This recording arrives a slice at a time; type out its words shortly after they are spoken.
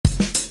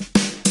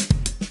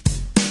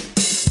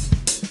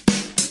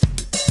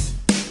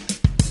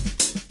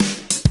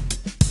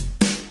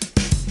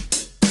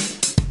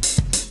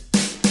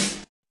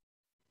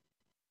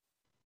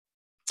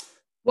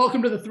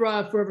Welcome to the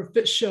Thrive Forever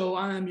Fit Show.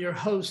 I am your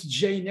host,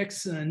 Jay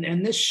Nixon,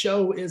 and this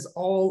show is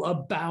all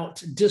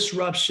about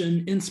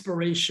disruption,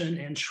 inspiration,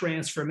 and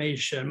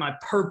transformation. My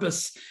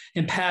purpose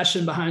and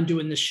passion behind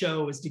doing this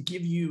show is to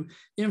give you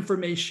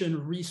information,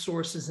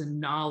 resources, and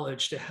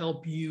knowledge to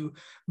help you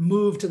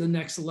move to the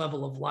next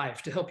level of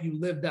life, to help you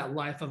live that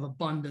life of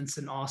abundance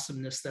and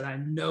awesomeness that I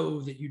know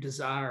that you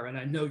desire and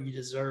I know you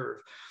deserve.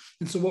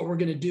 And so what we're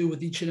going to do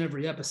with each and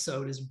every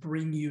episode is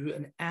bring you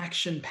an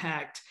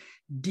action-packed,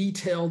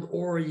 detailed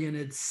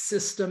oriented,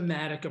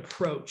 systematic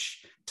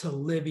approach to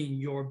living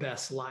your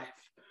best life.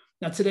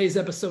 Now, today's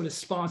episode is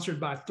sponsored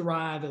by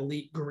Thrive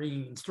Elite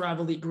Greens. Thrive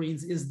Elite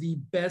Greens is the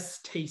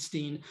best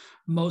tasting,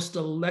 most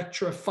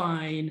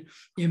electrifying,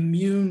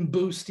 immune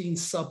boosting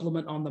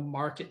supplement on the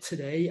market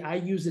today. I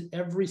use it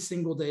every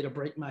single day to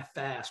break my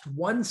fast.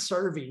 One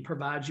serving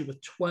provides you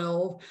with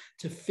 12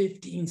 to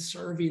 15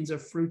 servings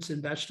of fruits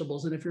and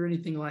vegetables. And if you're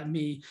anything like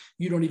me,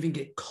 you don't even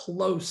get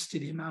close to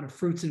the amount of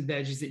fruits and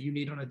veggies that you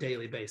need on a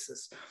daily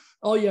basis.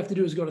 All you have to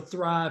do is go to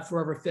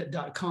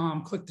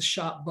thriveforeverfit.com, click the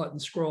shop button,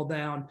 scroll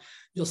down.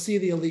 You'll see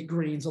the Elite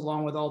Greens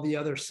along with all the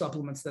other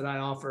supplements that I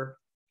offer.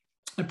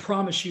 I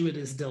promise you it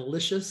is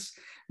delicious,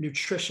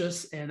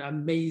 nutritious, and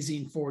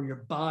amazing for your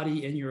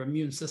body and your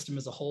immune system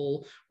as a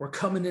whole. We're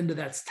coming into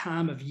that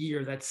time of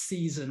year, that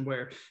season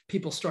where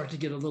people start to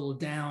get a little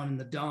down in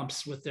the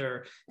dumps with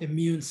their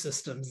immune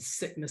systems,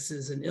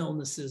 sicknesses and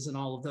illnesses and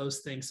all of those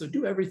things. So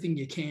do everything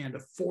you can to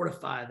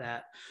fortify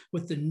that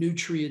with the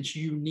nutrients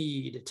you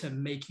need to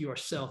make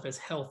yourself as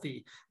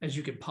healthy as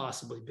you can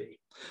possibly be.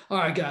 All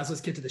right, guys,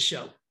 let's get to the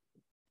show.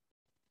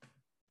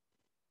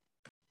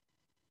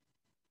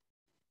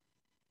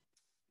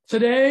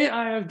 Today,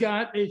 I have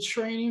got a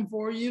training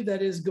for you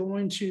that is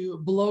going to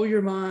blow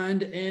your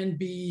mind and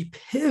be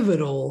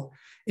pivotal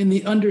in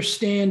the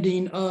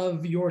understanding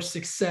of your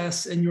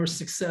success and your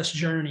success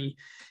journey.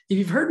 If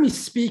you've heard me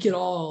speak at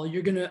all,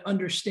 you're going to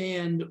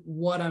understand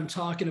what I'm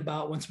talking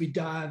about once we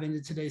dive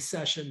into today's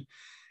session.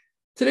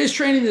 Today's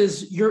training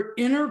is your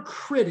inner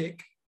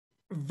critic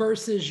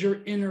versus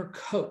your inner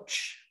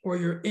coach, or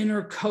your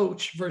inner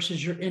coach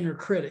versus your inner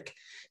critic.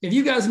 If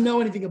you guys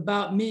know anything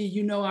about me,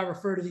 you know I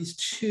refer to these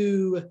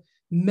two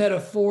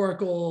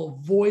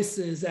metaphorical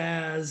voices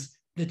as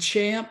the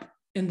champ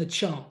and the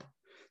chump.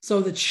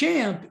 So the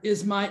champ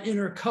is my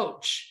inner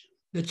coach.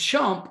 The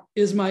chump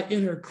is my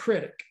inner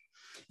critic.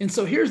 And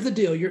so here's the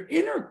deal. Your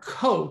inner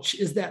coach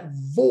is that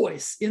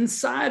voice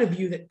inside of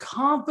you that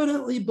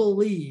confidently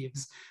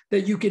believes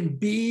that you can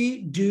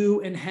be,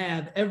 do, and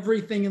have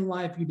everything in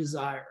life you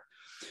desire.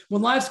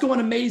 When life's going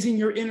amazing,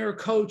 your inner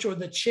coach, or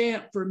the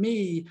champ for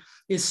me,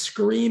 is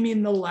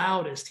screaming the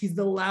loudest. He's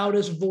the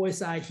loudest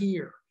voice I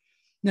hear.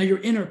 Now, your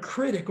inner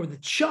critic, or the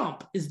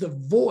chump, is the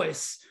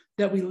voice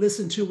that we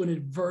listen to when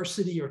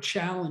adversity or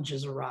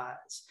challenges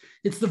arise.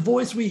 It's the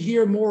voice we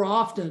hear more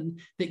often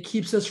that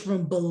keeps us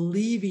from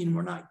believing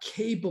we're not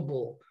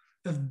capable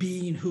of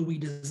being who we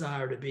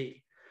desire to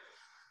be.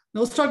 Now,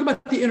 let's talk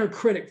about the inner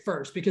critic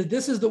first, because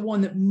this is the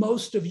one that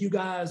most of you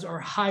guys are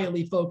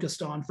highly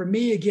focused on. For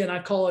me, again, I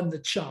call him the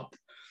chump.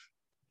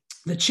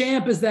 The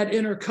champ is that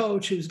inner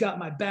coach who's got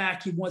my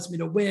back. He wants me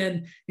to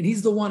win, and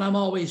he's the one I'm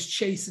always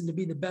chasing to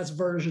be the best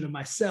version of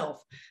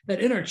myself.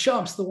 That inner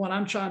chump's the one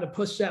I'm trying to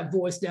push that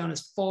voice down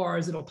as far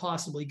as it'll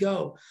possibly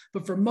go.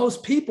 But for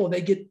most people,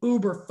 they get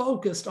uber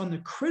focused on the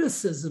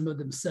criticism of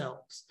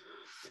themselves.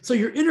 So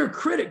your inner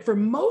critic, for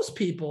most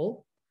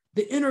people,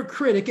 the inner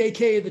critic,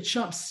 aka the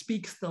chump,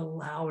 speaks the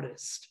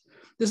loudest.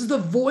 This is the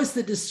voice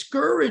that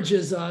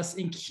discourages us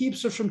and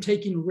keeps us from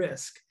taking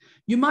risk.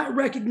 You might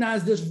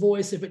recognize this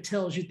voice if it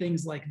tells you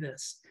things like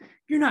this.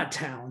 You're not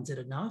talented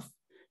enough.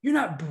 You're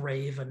not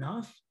brave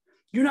enough.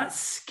 You're not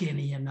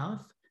skinny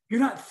enough.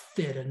 You're not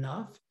fit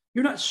enough.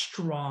 You're not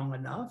strong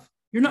enough.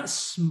 You're not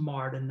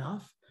smart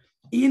enough.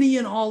 Any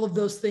and all of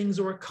those things,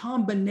 or a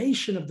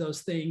combination of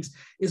those things,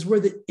 is where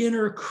the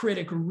inner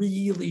critic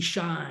really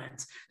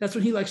shines. That's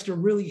when he likes to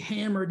really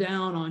hammer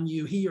down on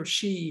you, he or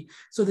she,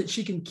 so that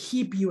she can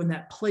keep you in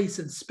that place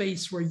and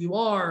space where you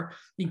are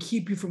and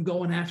keep you from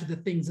going after the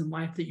things in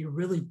life that you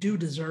really do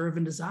deserve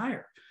and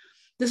desire.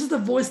 This is the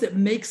voice that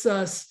makes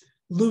us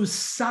lose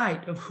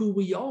sight of who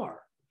we are.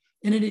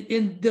 And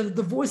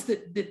the voice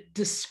that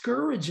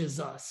discourages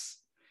us.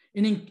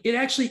 And it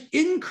actually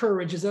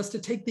encourages us to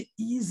take the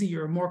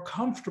easier, more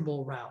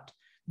comfortable route,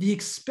 the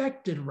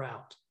expected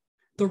route,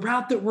 the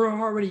route that we're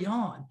already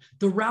on,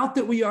 the route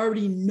that we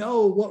already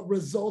know what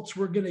results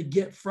we're going to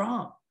get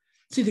from.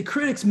 See, the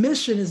critic's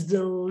mission is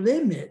to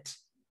limit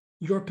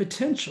your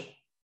potential,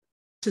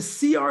 to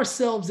see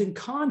ourselves in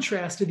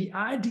contrast to the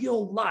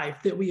ideal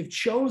life that we have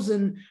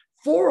chosen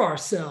for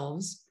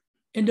ourselves,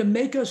 and to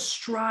make us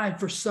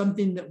strive for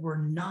something that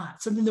we're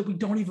not, something that we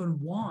don't even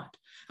want.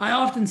 I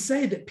often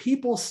say that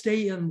people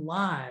stay in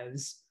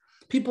lives,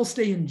 people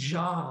stay in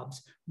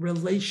jobs,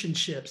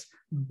 relationships,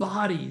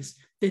 bodies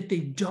that they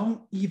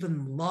don't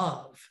even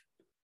love.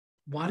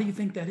 Why do you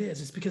think that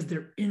is? It's because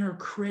their inner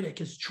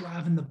critic is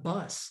driving the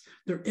bus.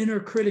 Their inner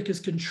critic is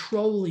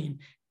controlling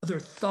their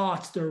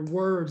thoughts, their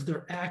words,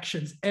 their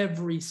actions,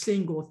 every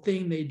single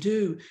thing they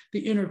do, the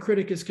inner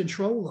critic is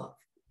control of.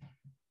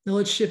 Now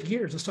let's shift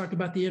gears. Let's talk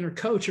about the inner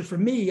coach. Or for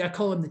me, I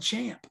call him the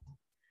champ.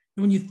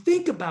 And when you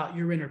think about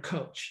your inner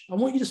coach, I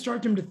want you to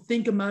start to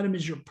think about him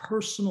as your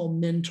personal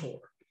mentor.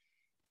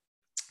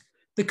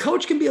 The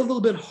coach can be a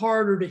little bit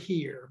harder to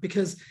hear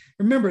because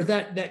remember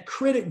that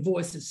critic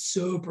voice is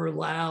super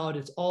loud.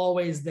 It's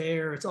always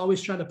there. It's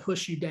always trying to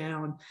push you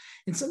down.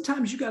 And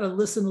sometimes you got to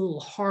listen a little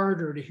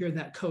harder to hear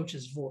that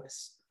coach's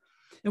voice.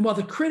 And while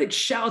the critic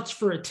shouts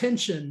for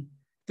attention,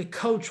 the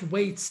coach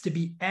waits to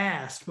be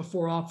asked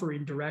before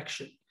offering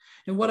direction.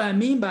 And what I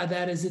mean by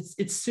that is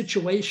it's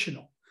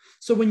situational.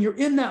 So when you're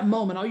in that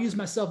moment, I'll use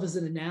myself as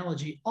an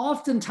analogy.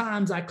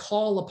 Oftentimes I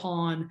call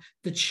upon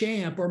the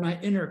champ or my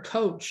inner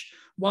coach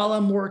while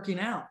I'm working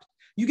out.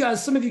 You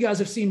guys, some of you guys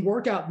have seen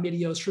workout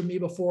videos from me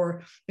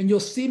before, and you'll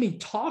see me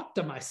talk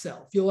to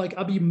myself.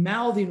 I'll be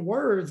mouthing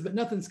words, but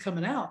nothing's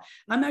coming out.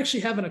 I'm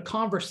actually having a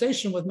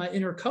conversation with my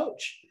inner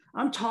coach.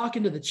 I'm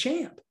talking to the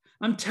champ.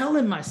 I'm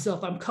telling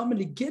myself I'm coming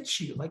to get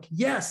you. Like,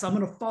 yes, I'm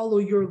going to follow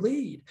your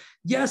lead.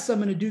 Yes, I'm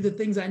going to do the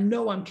things I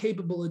know I'm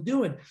capable of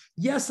doing.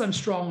 Yes, I'm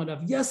strong enough.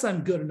 Yes,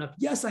 I'm good enough.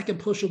 Yes, I can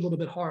push a little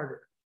bit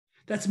harder.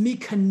 That's me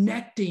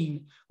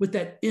connecting with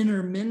that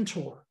inner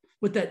mentor,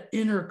 with that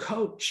inner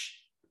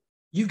coach.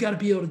 You've got to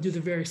be able to do the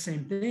very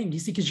same thing. You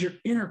see, because your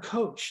inner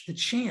coach, the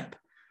champ,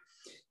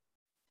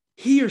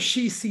 he or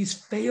she sees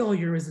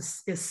failure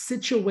as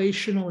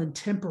situational and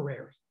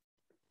temporary.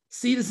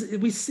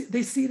 They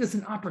see it as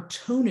an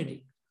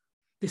opportunity.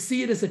 They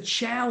see it as a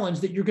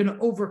challenge that you're going to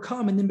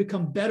overcome and then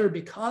become better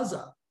because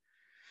of.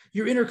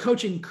 Your inner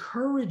coach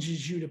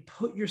encourages you to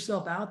put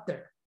yourself out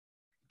there.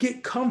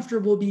 Get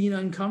comfortable being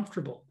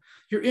uncomfortable.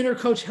 Your inner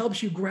coach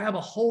helps you grab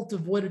a hold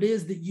of what it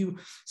is that you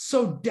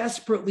so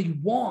desperately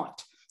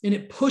want. And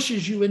it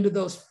pushes you into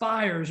those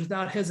fires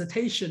without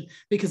hesitation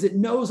because it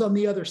knows on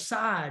the other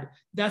side,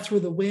 that's where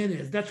the win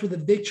is. That's where the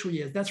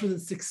victory is. That's where the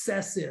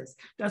success is.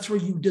 That's where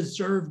you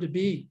deserve to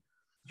be.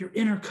 Your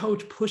inner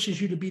coach pushes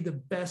you to be the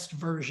best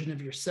version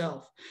of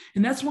yourself.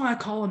 And that's why I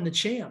call him the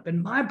champ.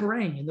 And my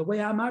brain, the way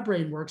my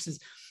brain works is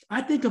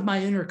I think of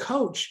my inner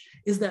coach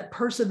as that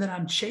person that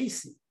I'm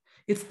chasing.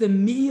 It's the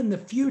me in the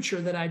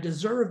future that I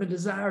deserve and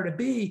desire to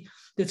be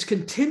that's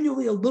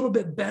continually a little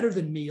bit better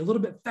than me, a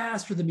little bit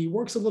faster than me,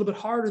 works a little bit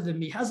harder than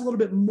me, has a little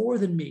bit more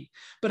than me.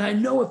 But I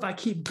know if I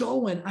keep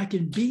going, I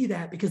can be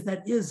that because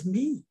that is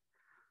me.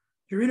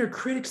 Your inner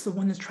critic's the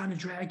one that's trying to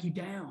drag you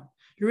down.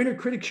 Your inner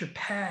critic's your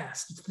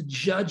past. It's the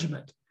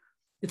judgment.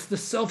 It's the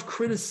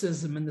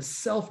self-criticism and the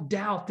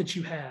self-doubt that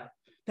you have.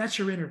 That's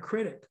your inner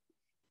critic.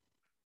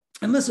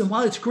 And listen,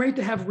 while it's great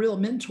to have real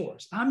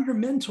mentors, I'm your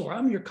mentor.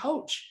 I'm your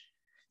coach.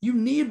 You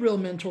need real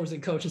mentors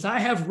and coaches. I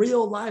have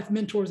real life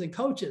mentors and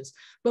coaches,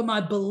 but my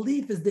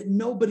belief is that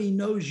nobody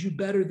knows you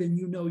better than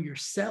you know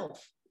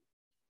yourself.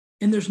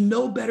 And there's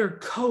no better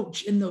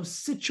coach in those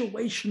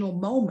situational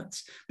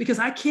moments because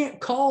I can't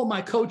call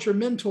my coach or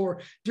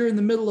mentor during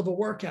the middle of a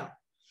workout.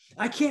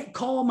 I can't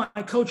call my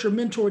coach or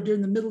mentor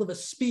during the middle of a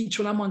speech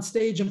when I'm on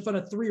stage in front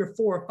of 300 or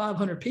 400 or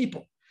 500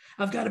 people.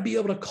 I've got to be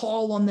able to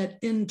call on that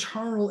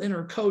internal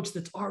inner coach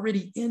that's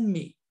already in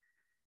me.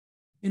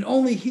 And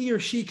only he or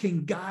she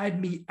can guide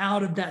me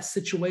out of that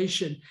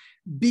situation,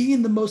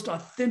 being the most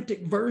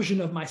authentic version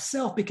of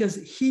myself because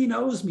he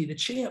knows me. The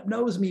champ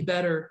knows me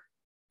better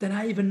than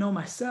I even know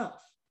myself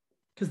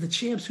because the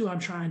champ's who I'm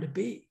trying to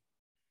be.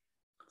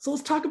 So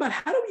let's talk about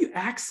how do you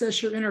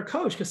access your inner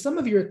coach? Because some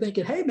of you are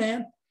thinking, hey,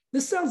 man,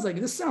 this sounds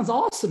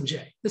awesome,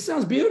 Jay. This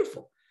sounds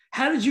beautiful.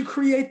 How did you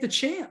create the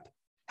champ?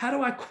 How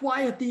do I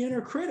quiet the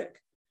inner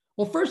critic?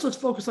 Well, first, let's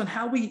focus on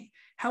how we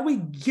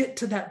get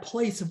to that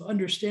place of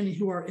understanding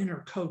who our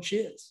inner coach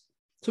is.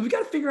 So we've got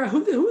to figure out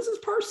who is this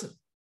person?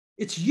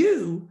 It's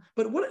you,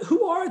 but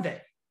who are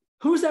they?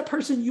 Who is that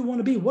person you want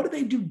to be? What do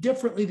they do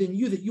differently than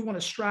you that you want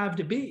to strive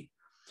to be?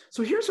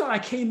 So here's how I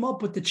came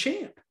up with the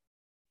champ.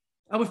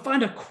 I would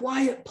find a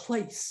quiet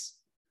place.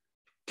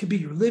 Could be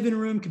your living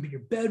room, could be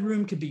your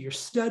bedroom, could be your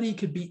study,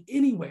 could be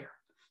anywhere.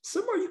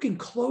 Somewhere you can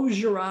close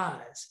your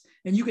eyes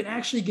and you can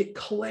actually get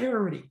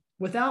clarity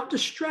without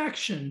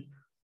distraction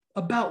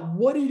about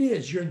what it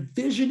is, your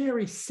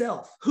visionary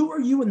self. Who are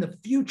you in the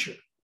future?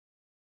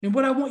 And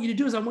what I want you to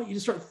do is I want you to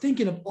start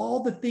thinking of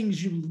all the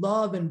things you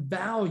love and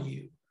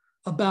value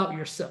about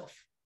yourself.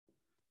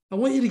 I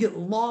want you to get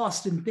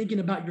lost in thinking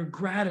about your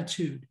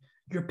gratitude,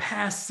 your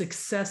past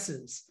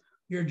successes,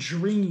 your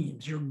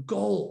dreams, your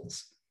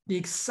goals, the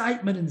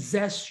excitement and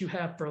zest you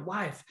have for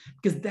life,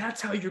 because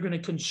that's how you're going to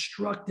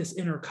construct this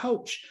inner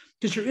coach,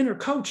 because your inner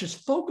coach is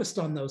focused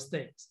on those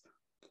things.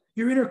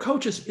 Your inner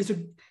coach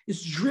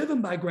is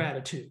driven by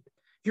gratitude.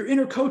 Your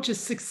inner coach is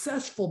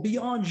successful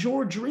beyond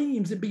your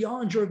dreams and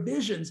beyond your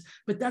visions,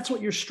 but that's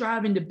what you're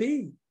striving to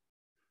be.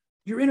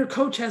 Your inner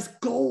coach has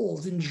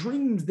goals and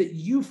dreams that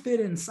you fit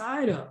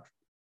inside of.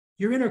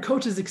 Your inner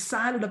coach is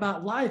excited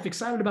about life,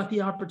 excited about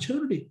the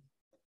opportunity,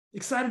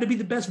 excited to be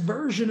the best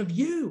version of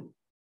you.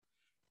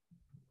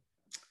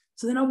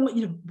 So then I want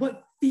you to,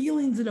 what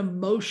feelings and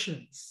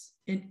emotions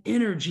and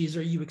energies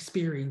are you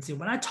experiencing?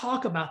 When I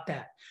talk about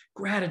that,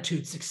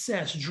 gratitude,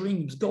 success,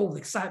 dreams, goals,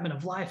 excitement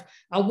of life,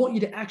 I want you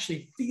to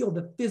actually feel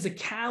the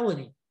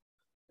physicality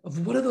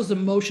of what do those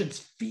emotions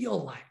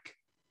feel like?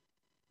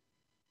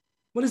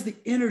 What does the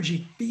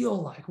energy feel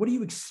like? What are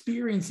you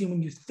experiencing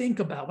when you think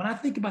about? When I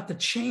think about the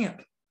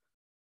champ,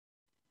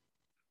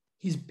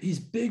 he's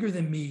bigger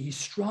than me. He's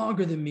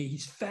stronger than me.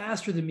 He's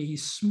faster than me.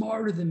 He's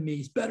smarter than me.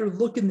 He's better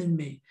looking than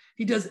me.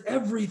 He does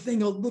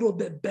everything a little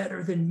bit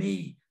better than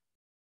me.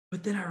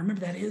 But then I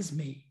remember that is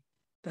me.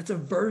 That's a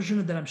version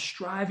of that I'm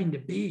striving to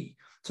be.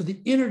 So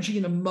the energy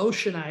and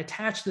emotion I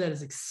attach to that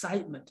is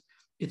excitement.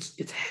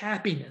 It's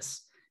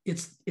happiness.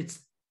 It's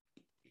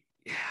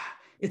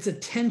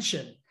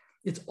attention.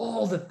 It's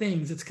all the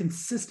things. It's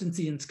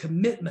consistency and it's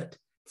commitment.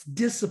 It's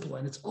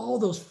discipline. It's all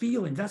those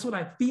feelings. That's what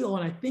I feel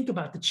when I think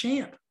about the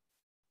champ.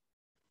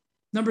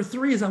 Number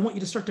 3 is I want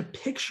you to start to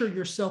picture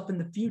yourself in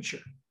the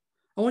future.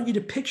 I want you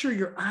to picture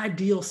your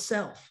ideal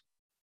self.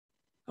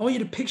 I want you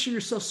to picture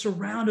yourself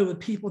surrounded with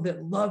people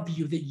that love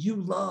you, that you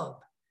love.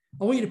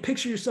 I want you to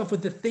picture yourself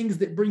with the things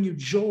that bring you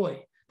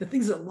joy, the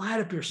things that light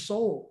up your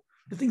soul,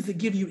 the things that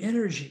give you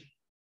energy.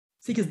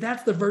 See, because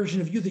that's the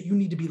version of you that you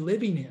need to be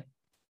living in.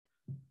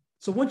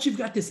 So once you've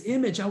got this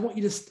image, I want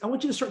you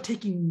to start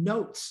taking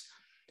notes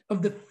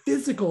of the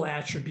physical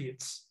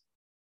attributes.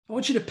 I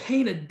want you to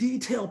paint a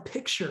detailed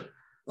picture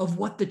of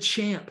what the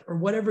champ or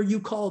whatever you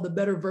call the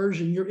better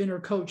version, your inner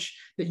coach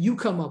that you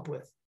come up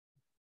with.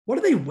 What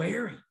are they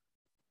wearing?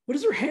 What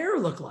does their hair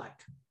look like?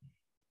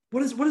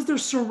 What does their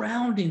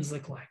surroundings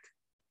look like?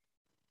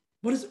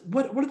 What does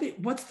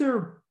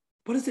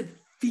it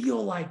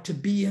feel like to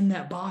be in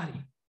that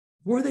body?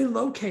 Where are they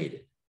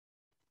located?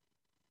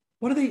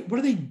 What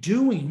are they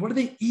doing? What are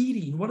they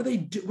eating? What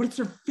does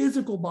their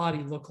physical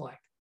body look like?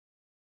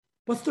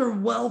 What's their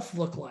wealth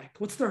look like?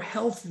 What's their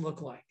health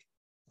look like?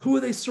 Who are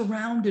they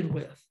surrounded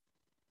with?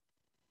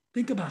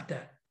 Think about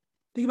that.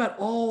 Think about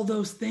all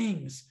those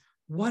things.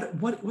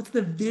 What's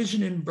the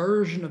vision and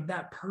version of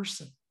that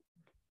person?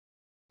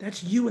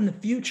 That's you in the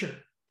future.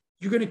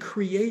 You're going to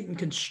create and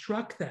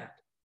construct that.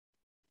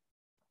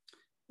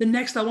 The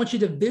next, I want you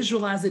to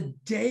visualize a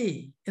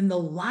day in the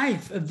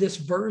life of this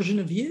version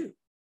of you.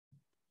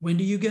 When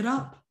do you get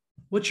up?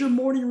 What's your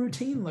morning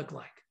routine look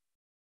like?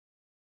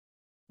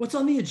 What's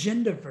on the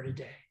agenda for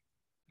today?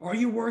 Are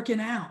you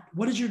working out?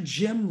 What does your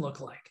gym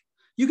look like?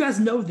 You guys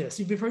know this.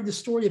 If you've heard this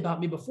story about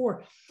me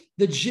before,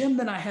 the gym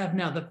that I have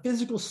now, the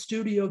physical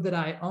studio that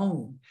I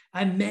own,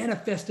 I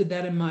manifested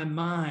that in my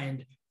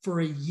mind for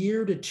a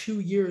year to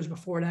 2 years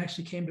before it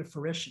actually came to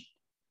fruition.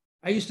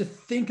 I used to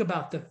think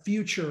about the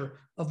future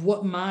of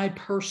what my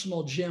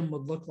personal gym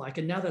would look like.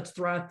 And now that's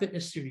Thrive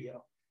Fitness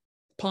Studio,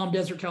 Palm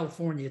Desert,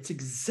 California. It's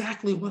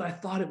exactly what I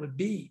thought it would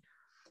be.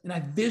 And I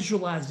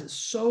visualized it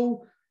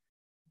so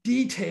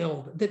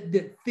detailed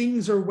that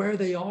things are where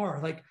they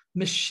are, like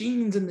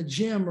machines in the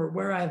gym are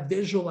where I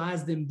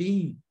visualize them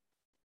being.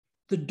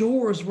 The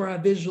doors where I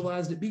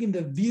visualized it being,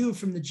 the view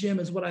from the gym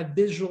is what I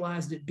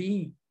visualized it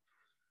being.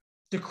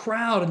 The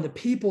crowd and the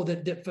people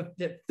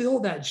that fill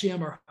that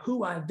gym are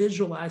who I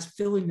visualize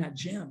filling that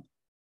gym,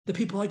 the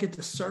people I get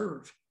to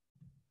serve.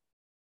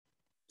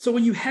 So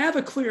when you have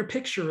a clear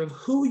picture of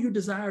who you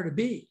desire to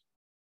be,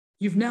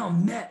 you've now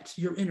met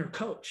your inner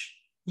coach.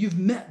 You've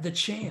met the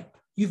champ.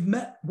 You've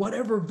met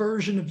whatever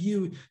version of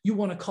you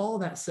want to call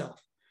that self.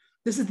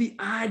 This is the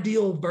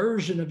ideal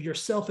version of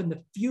yourself in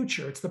the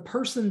future. It's the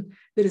person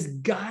that is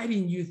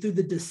guiding you through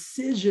the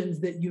decisions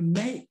that you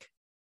make.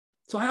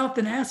 So I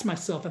often ask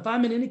myself, if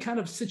I'm in any kind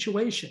of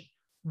situation,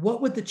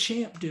 what would the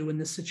champ do in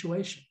this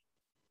situation?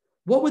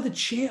 What would the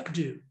champ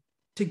do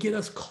to get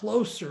us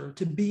closer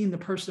to being the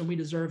person we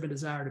deserve and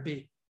desire to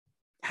be?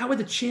 How would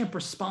the champ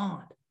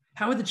respond?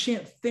 How would the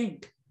champ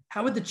think?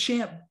 How would the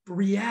champ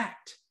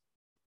react?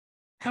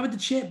 How would the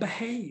champ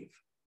behave?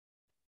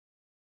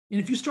 And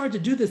if you start to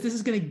do this, this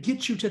is going to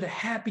get you to the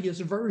happiest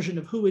version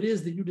of who it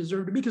is that you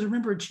deserve to be. Because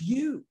remember, it's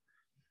you.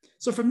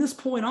 So from this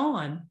point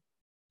on,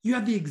 you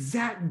have the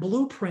exact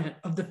blueprint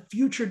of the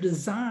future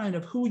design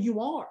of who you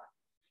are.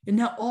 And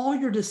now all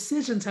your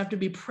decisions have to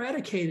be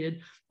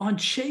predicated on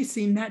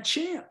chasing that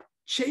champ,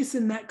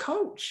 chasing that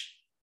coach.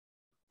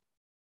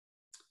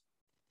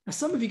 Now,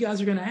 some of you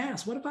guys are going to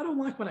ask, what if I don't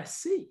like what I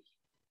see?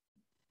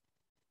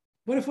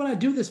 What if when I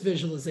do this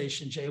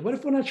visualization, Jay? What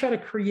if when I try to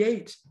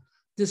create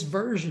this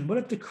version, what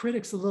if the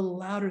critic's a little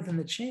louder than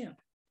the champ?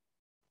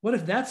 What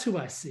if that's who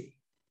I see?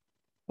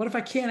 What if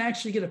I can't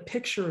actually get a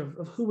picture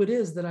of who it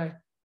is that I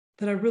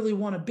really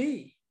want to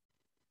be?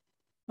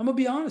 I'm going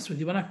to be honest with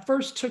you. When I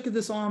first took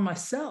this on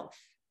myself,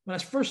 when I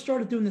first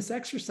started doing this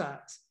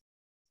exercise,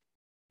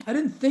 I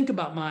didn't think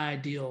about my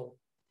ideal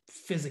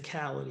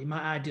physicality,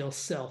 my ideal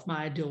self,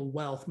 my ideal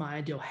wealth, my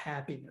ideal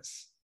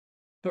happiness.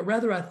 But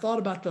rather, I thought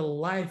about the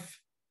life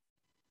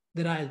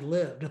that I had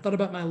lived. I thought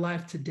about my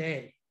life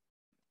today.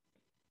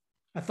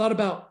 I thought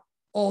about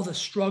all the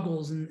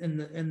struggles and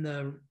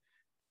the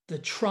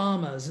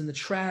traumas and the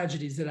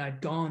tragedies that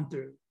I'd gone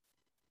through.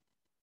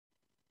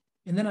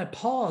 And then I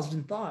paused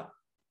and thought,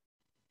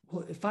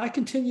 well, if I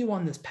continue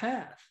on this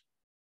path,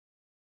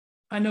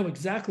 I know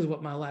exactly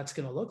what my life's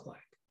going to look like.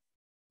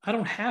 I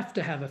don't have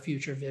to have a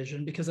future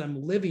vision because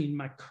I'm living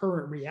my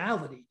current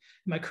reality.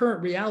 My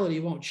current reality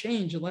won't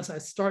change unless I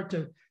start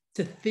to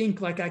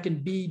think like I can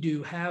be,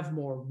 do, have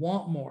more,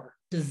 want more,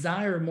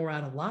 desire more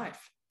out of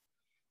life.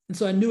 And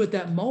so I knew at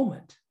that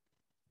moment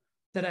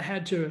that I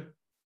had to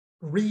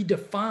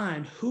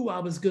redefine who I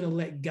was going to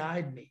let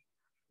guide me.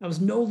 I was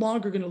no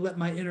longer going to let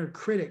my inner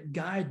critic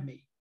guide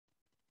me.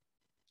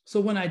 So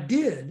when I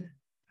did,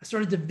 I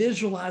started to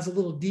visualize a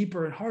little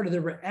deeper and harder.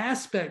 There were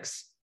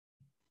aspects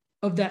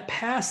of that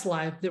past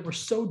life that were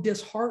so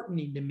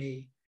disheartening to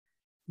me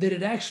that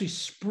it actually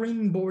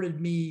springboarded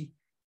me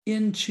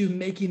into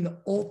making the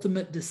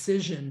ultimate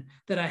decision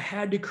that I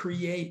had to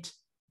create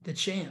the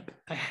champ.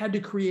 I had to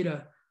create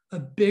a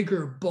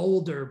bigger,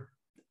 bolder,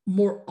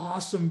 more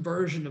awesome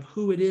version of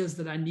who it is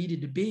that I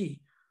needed to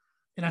be.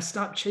 And I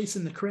stopped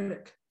chasing the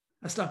critic.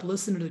 I stopped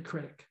listening to the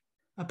critic.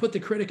 I put the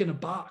critic in a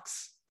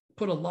box,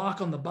 put a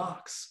lock on the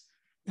box,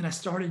 and I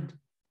started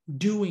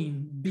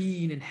doing,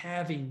 being, and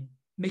having,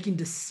 making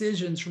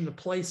decisions from the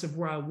place of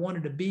where I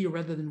wanted to be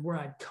rather than where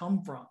I'd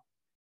come from.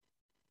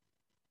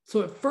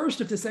 So at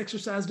first, if this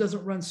exercise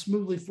doesn't run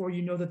smoothly for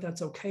you, know that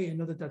that's okay and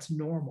know that that's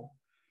normal.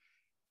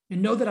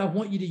 And know that I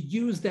want you to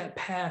use that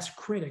past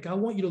critic. I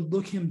want you to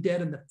look him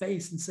dead in the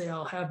face and say,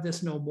 I'll have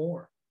this no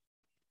more.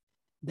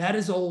 That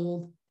is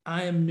old.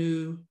 I am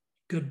new.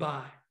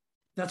 Goodbye.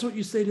 That's what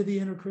you say to the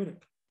inner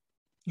critic.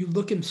 You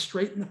look him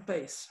straight in the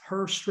face,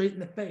 her straight in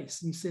the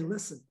face, and you say,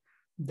 listen,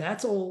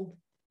 that's old.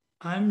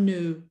 I'm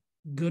new.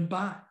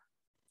 Goodbye.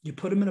 You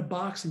put him in a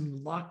box and you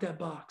lock that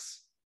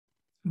box.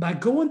 By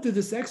going through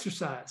this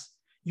exercise,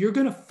 you're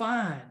going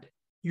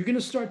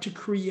to start to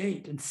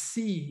create and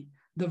see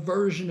the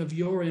version of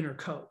your inner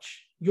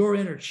coach, your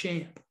inner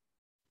champ.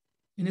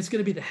 And it's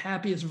going to be the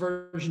happiest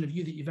version of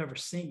you that you've ever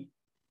seen.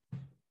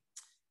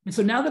 And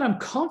so now that I'm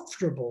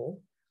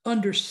comfortable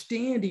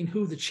understanding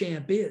who the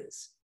champ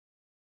is,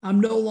 I'm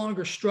no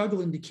longer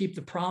struggling to keep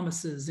the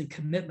promises and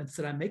commitments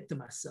that I make to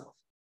myself.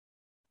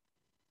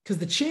 Because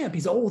the champ,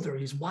 he's older,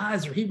 he's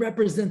wiser. He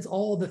represents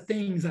all the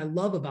things I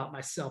love about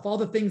myself, all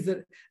the things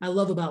that I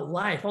love about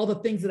life, all the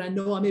things that I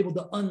know I'm able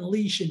to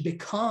unleash and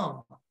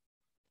become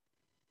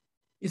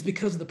is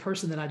because of the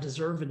person that I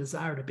deserve and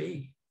desire to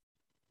be.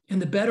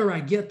 And the better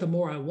I get, the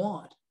more I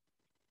want.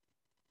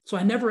 So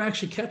I never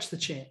actually catch the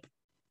champ.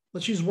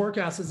 Let's use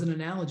workouts as an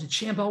analogy.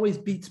 Champ always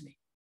beats me.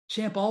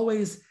 Champ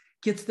always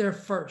gets there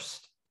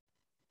first.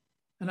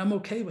 And I'm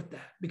okay with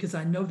that because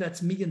I know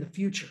that's me in the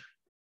future.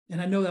 And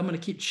I know that I'm going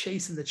to keep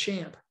chasing the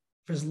champ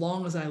for as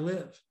long as I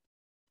live.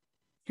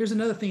 Here's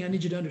another thing I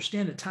need you to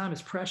understand, that time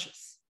is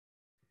precious.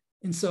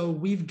 And so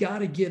we've got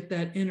to get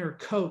that inner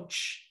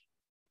coach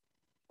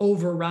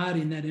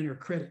overriding that inner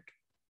critic.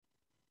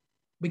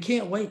 We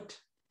can't wait.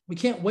 We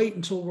can't wait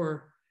until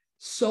we're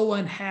so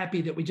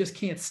unhappy that we just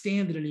can't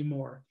stand it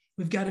anymore.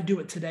 We've got to do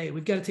it today.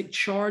 We've got to take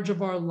charge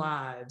of our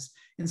lives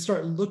and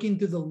start looking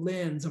through the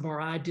lens of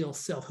our ideal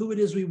self, who it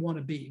is we want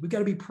to be. We've got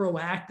to be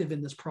proactive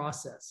in this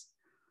process.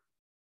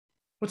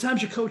 What time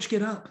does your coach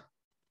get up?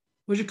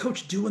 What does your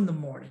coach do in the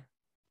morning?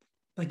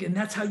 And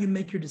that's how you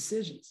make your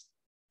decisions.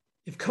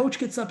 If coach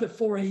gets up at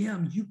 4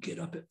 a.m., you get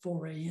up at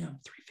 4 a.m.,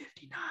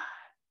 3:59.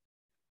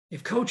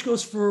 If coach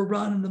goes for a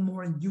run in the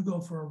morning, you go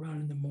for a run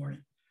in the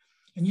morning.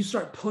 And you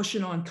start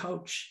pushing on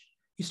coach.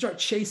 You start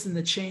chasing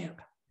the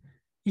champ.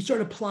 You start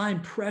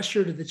applying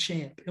pressure to the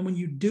champ. And when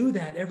you do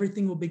that,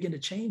 everything will begin to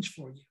change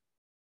for you.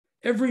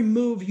 Every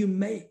move you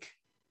make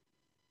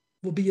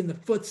will be in the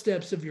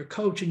footsteps of your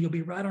coach, and you'll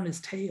be right on his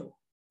tail.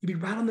 You'll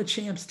be right on the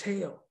champ's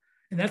tail.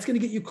 And that's going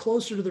to get you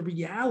closer to the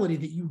reality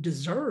that you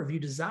deserve, you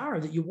desire,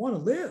 that you want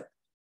to live.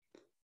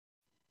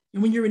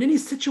 And when you're in any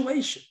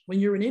situation, when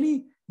you're in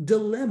any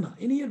dilemma,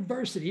 any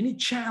adversity, any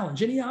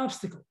challenge, any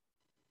obstacle,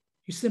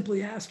 you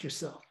simply ask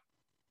yourself,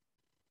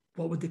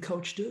 what would the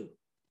coach do?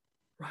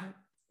 Right?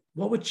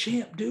 What would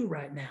champ do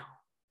right now?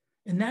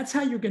 And that's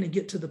how you're going to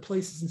get to the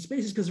places and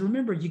spaces. Because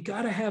remember, you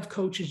got to have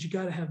coaches, you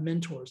got to have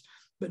mentors,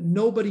 but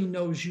nobody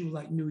knows you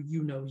like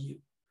you know you.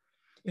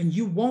 And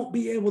you won't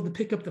be able to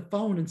pick up the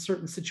phone in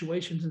certain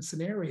situations and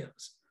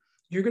scenarios.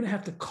 You're going to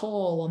have to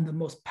call on the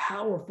most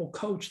powerful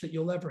coach that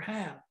you'll ever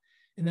have.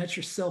 And that's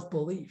your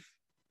self-belief,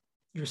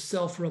 your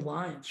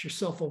self-reliance, your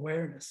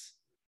self-awareness.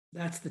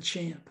 That's the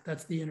champ.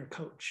 That's the inner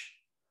coach.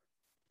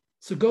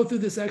 So go through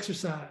this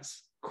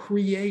exercise.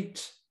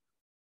 Create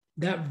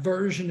that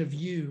version of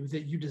you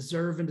that you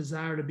deserve and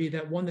desire to be,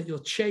 that one that you'll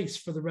chase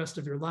for the rest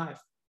of your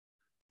life.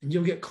 And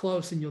you'll get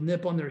close and you'll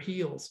nip on their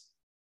heels.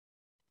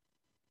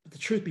 But the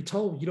truth be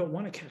told, you don't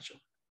want to catch them,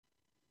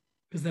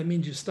 because that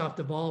means you stopped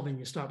evolving,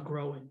 you stopped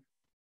growing.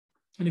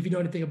 And if you know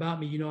anything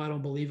about me, you know I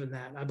don't believe in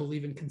that. I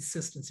believe in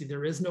consistency.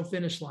 There is no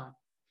finish line.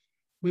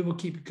 We will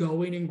keep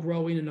going and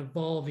growing and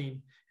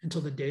evolving until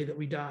the day that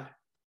we die.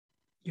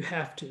 You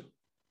have to.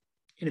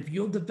 And if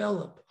you'll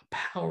develop a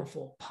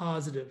powerful,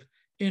 positive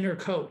inner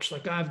coach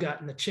like I've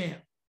got in the champ,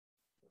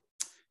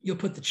 you'll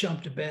put the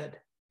chump to bed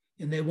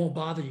and they won't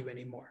bother you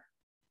anymore.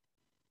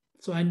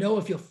 So I know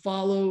if you'll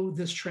follow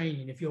this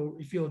training, if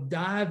you'll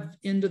dive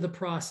into the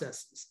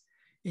processes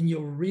and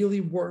you'll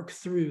really work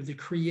through the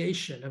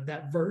creation of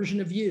that version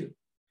of you.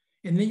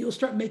 And then you'll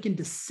start making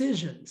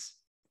decisions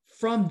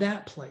from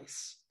that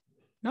place,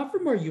 not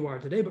from where you are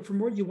today, but from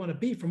where you want to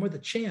be, from where the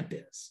champ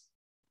is.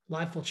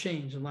 Life will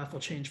change, and life will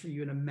change for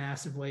you in a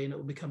massive way, and it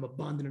will become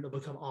abundant, and it'll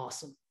become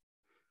awesome.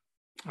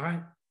 All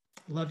right.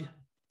 Love you.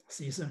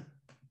 See you soon.